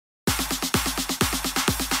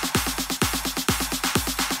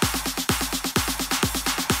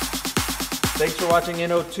Thanks for watching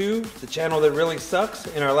NO2, the channel that really sucks.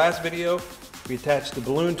 In our last video, we attached the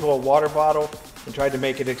balloon to a water bottle and tried to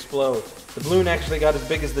make it explode. The balloon actually got as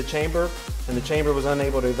big as the chamber, and the chamber was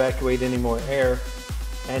unable to evacuate any more air,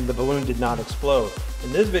 and the balloon did not explode.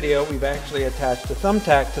 In this video, we've actually attached a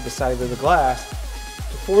thumbtack to the side of the glass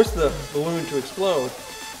to force the balloon to explode,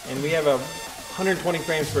 and we have a 120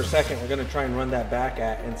 frames per second. We're going to try and run that back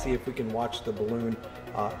at and see if we can watch the balloon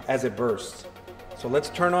as it bursts. So let's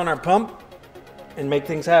turn on our pump and make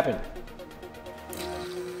things happen.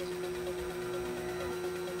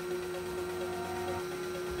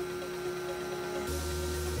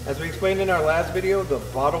 As we explained in our last video, the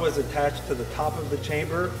bottle is attached to the top of the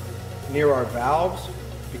chamber near our valves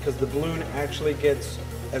because the balloon actually gets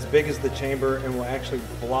as big as the chamber and will actually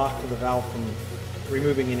block the valve from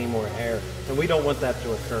removing any more air, and we don't want that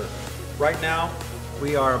to occur. Right now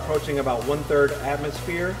we are approaching about 1/3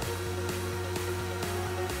 atmosphere.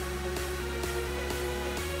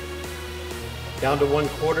 Down to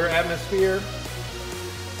 1/4 atmosphere.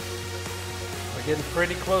 We're getting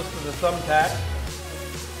pretty close to the thumbtack.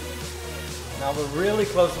 Now we're really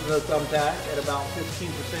close to the thumbtack at about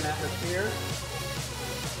 15% atmosphere.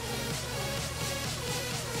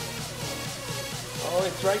 Oh,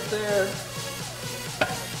 it's right there.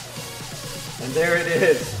 And there it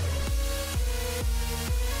is.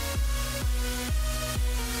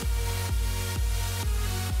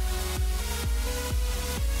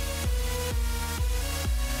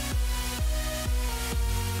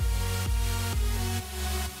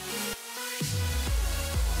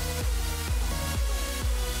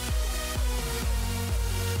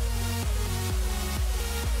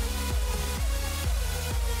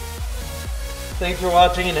 Thanks for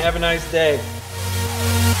watching and have a nice day.